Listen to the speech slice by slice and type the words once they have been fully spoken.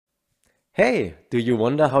Hey, do you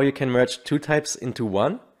wonder how you can merge two types into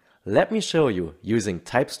one? Let me show you using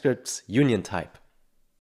TypeScript's union type.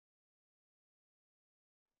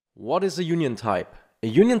 What is a union type? A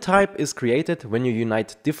union type is created when you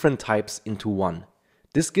unite different types into one.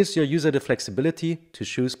 This gives your user the flexibility to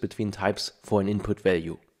choose between types for an input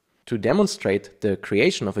value. To demonstrate the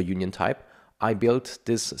creation of a union type, I built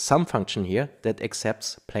this sum function here that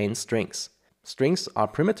accepts plain strings. Strings are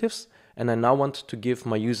primitives, and I now want to give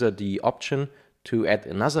my user the option to add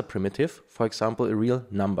another primitive, for example a real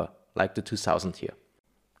number, like the 2000 here.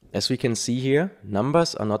 As we can see here,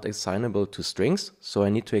 numbers are not assignable to strings, so I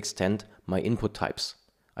need to extend my input types.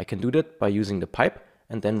 I can do that by using the pipe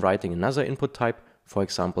and then writing another input type, for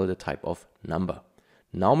example the type of number.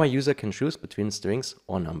 Now my user can choose between strings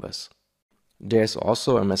or numbers. There's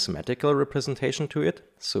also a mathematical representation to it,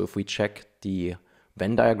 so if we check the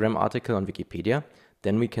Venn diagram article on Wikipedia,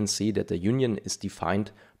 then we can see that the union is defined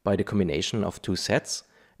by the combination of two sets,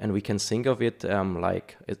 and we can think of it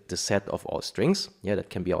like the set of all strings. Yeah, that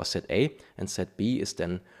can be our set A, and set B is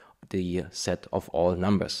then the set of all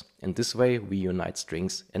numbers. And this way we unite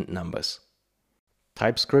strings and numbers.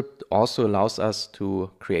 TypeScript also allows us to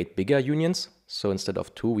create bigger unions, so instead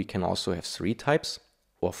of 2 we can also have 3 types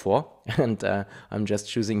or 4, and I'm just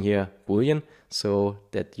choosing here Boolean so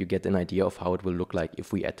that you get an idea of how it will look like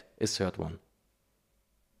if we add a third one.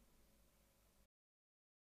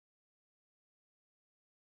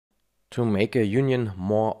 To make a union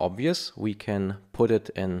more obvious, we can put it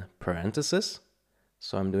in parentheses.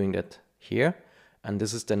 So I'm doing that here, and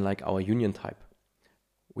this is then like our union type.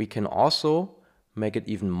 We can also make it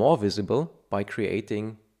even more visible by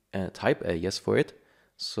creating a type alias for it.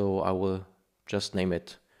 So I will just name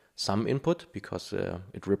it sum input because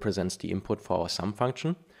it represents the input for our sum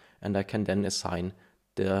function, and I can then assign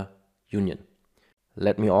the union.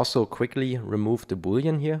 Let me also quickly remove the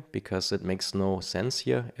boolean here because it makes no sense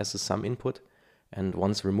here as a sum input. And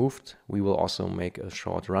once removed, we will also make a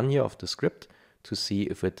short run here of the script to see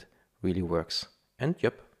if it really works. And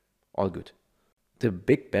yep, all good. The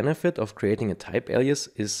big benefit of creating a type alias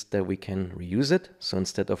is that we can reuse it. So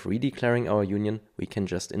instead of redeclaring our union, we can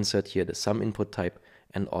just insert here the sum input type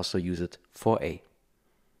and also use it for A.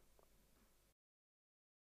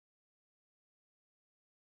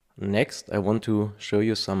 Next, I want to show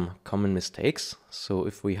you some common mistakes. So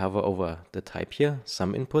if we hover over the type here,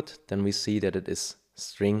 sum input, then we see that it is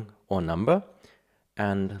string or number.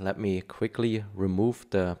 And let me quickly remove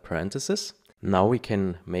the parentheses. Now we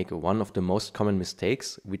can make one of the most common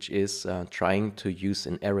mistakes, which is trying to use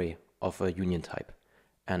an array of a union type.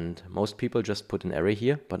 And most people just put an array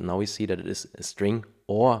here, but now we see that it is a string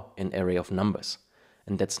or an array of numbers.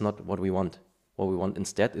 And that's not what we want. What we want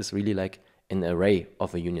instead is really like an array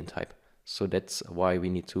of a union type. So that's why we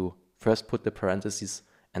need to first put the parentheses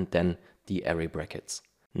and then the array brackets.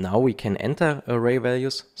 Now we can enter array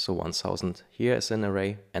values, so 1000 here is an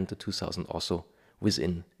array and the 2000 also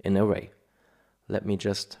within an array. Let me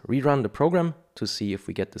just rerun the program to see if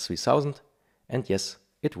we get the 3000, and yes,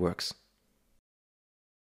 it works.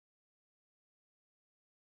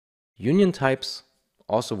 Union types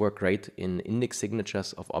also work great in index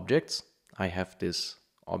signatures of objects. I have this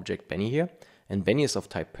object Benny here, and Benny is of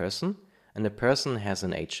type person, and the person has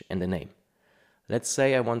an age and a name. Let's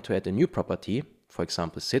say I want to add a new property, for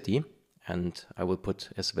example city, and I will put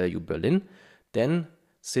as value Berlin, then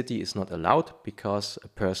city is not allowed because a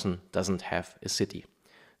person doesn't have a city.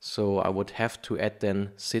 So I would have to add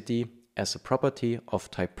then city as a property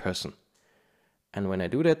of type person. And when I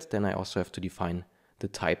do that, then I also have to define the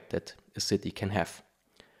type that a city can have.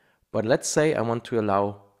 But let's say I want to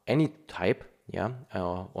allow any type,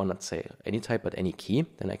 or not say any type, but any key.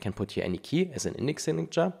 Then I can put here any key as an index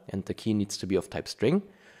signature, and the key needs to be of type string.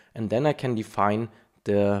 And then I can define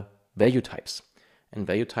the value types. And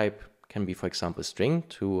value type can be, for example, string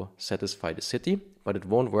to satisfy the city, but it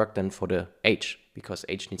won't work then for the age because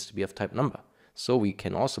age needs to be of type number. So we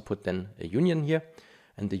can also put then a union here,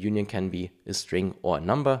 and the union can be a string or a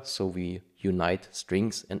number. So we unite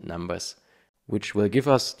strings and numbers, which will give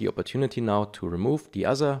us the opportunity now to remove the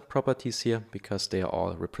other properties here because they are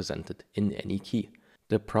all represented in any key.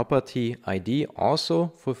 The property ID also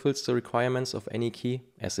fulfills the requirements of any key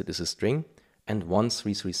as it is a string, and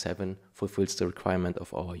 1337 fulfills the requirement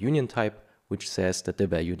of our union type, which says that the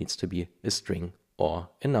value needs to be a string or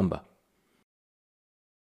a number.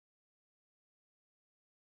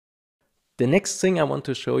 The next thing I want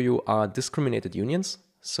to show you are discriminated unions.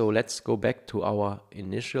 So let's go back to our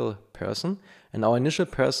initial person, and our initial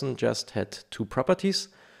person just had two properties.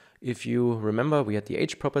 If you remember, we had the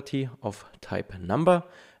age property of type number,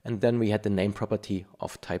 and then we had the name property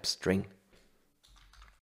of type string.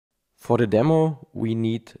 For the demo, we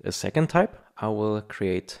need a second type. I will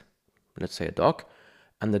create, let's say, a dog,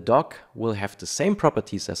 and the dog will have the same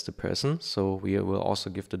properties as the person. So we will also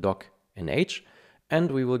give the dog an age, and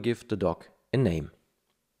we will give the dog a name.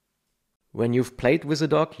 When you've played with a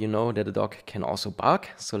dog, you know that a dog can also bark.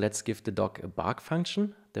 So let's give the dog a bark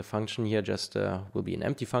function. The function here just will be an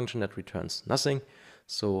empty function that returns nothing.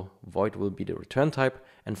 So void will be the return type.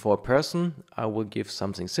 And for a person, I will give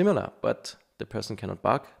something similar, but the person cannot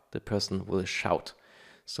bark. The person will shout.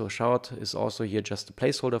 So shout is also here just a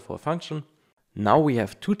placeholder for a function. Now we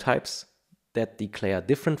have two types that declare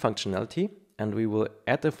different functionality, and we will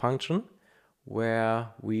add a function where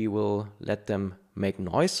we will let them make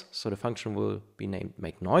noise. So the function will be named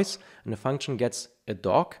make noise, and the function gets a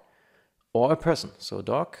dog or a person. So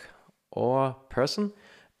dog or person,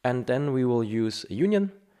 and then we will use a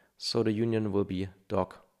union. So the union will be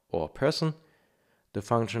dog or person. The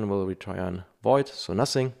function will return void, so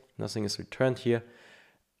nothing. Nothing is returned here.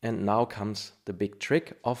 And now comes the big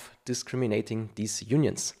trick of discriminating these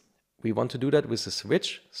unions. We want to do that with a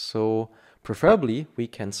switch. So preferably we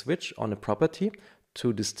can switch on a property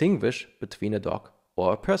to distinguish between a dog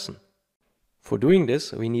or a person. For doing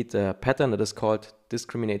this, we need a pattern that is called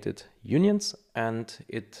discriminated unions, and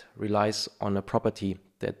it relies on a property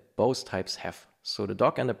that both types have. So the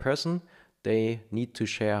dog and the person, they need to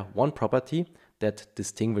share one property that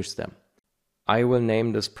distinguishes them. I will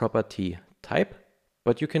name this property type,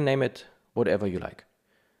 but you can name it whatever you like.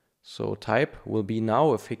 So type will be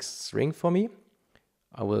now a fixed string for me.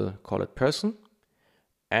 I will call it person,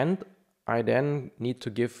 and I then need to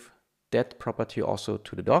give that property also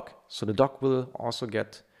to the dog. So the dog will also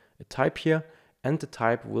get a type here, and the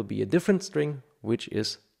type will be a different string, which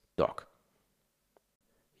is dog.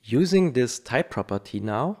 Using this type property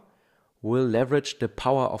now, we'll leverage the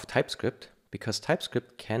power of TypeScript, because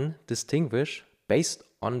TypeScript can distinguish based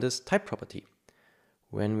on this type property.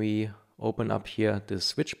 When we open up here the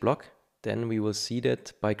switch block, then we will see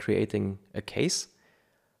that by creating a case.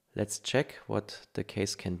 Let's check what the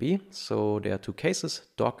case can be. So there are two cases,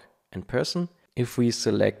 dog and person. If we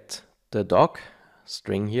select the dog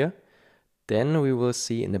string here, then we will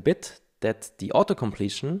see in a bit that the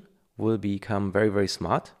autocompletion will become very, very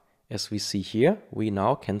smart. As we see here, we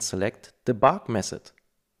now can select the bark method.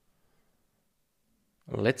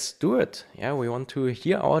 Let's do it. Yeah, we want to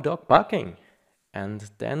hear our dog barking. And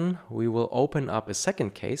then we will open up a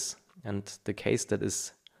second case. And the case that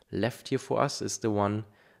is left here for us is the one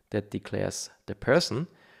that declares the person.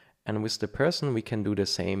 And with the person, we can do the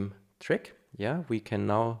same trick. Yeah, we can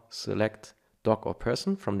now select dog or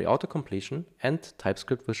person from the autocompletion, and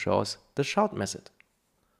TypeScript will show us the shout method.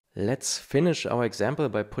 Let's finish our example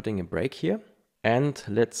by putting a break here. And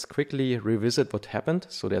let's quickly revisit what happened.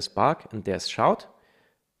 So there's bark and there's shout.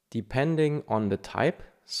 Depending on the type,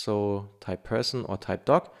 so type person or type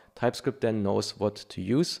dog, TypeScript then knows what to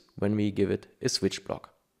use when we give it a switch block.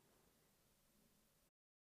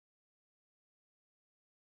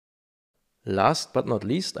 Last but not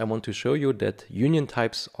least, I want to show you that union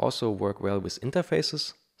types also work well with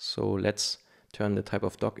interfaces. So let's turn the type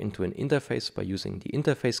of dog into an interface by using the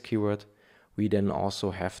interface keyword. We then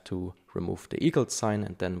also have to remove the equal sign,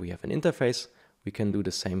 and then we have an interface. We can do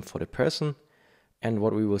the same for the person. And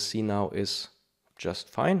what we will see now is just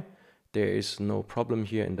fine. There is no problem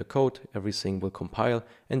here in the code. Everything will compile,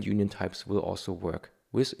 and union types will also work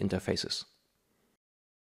with interfaces.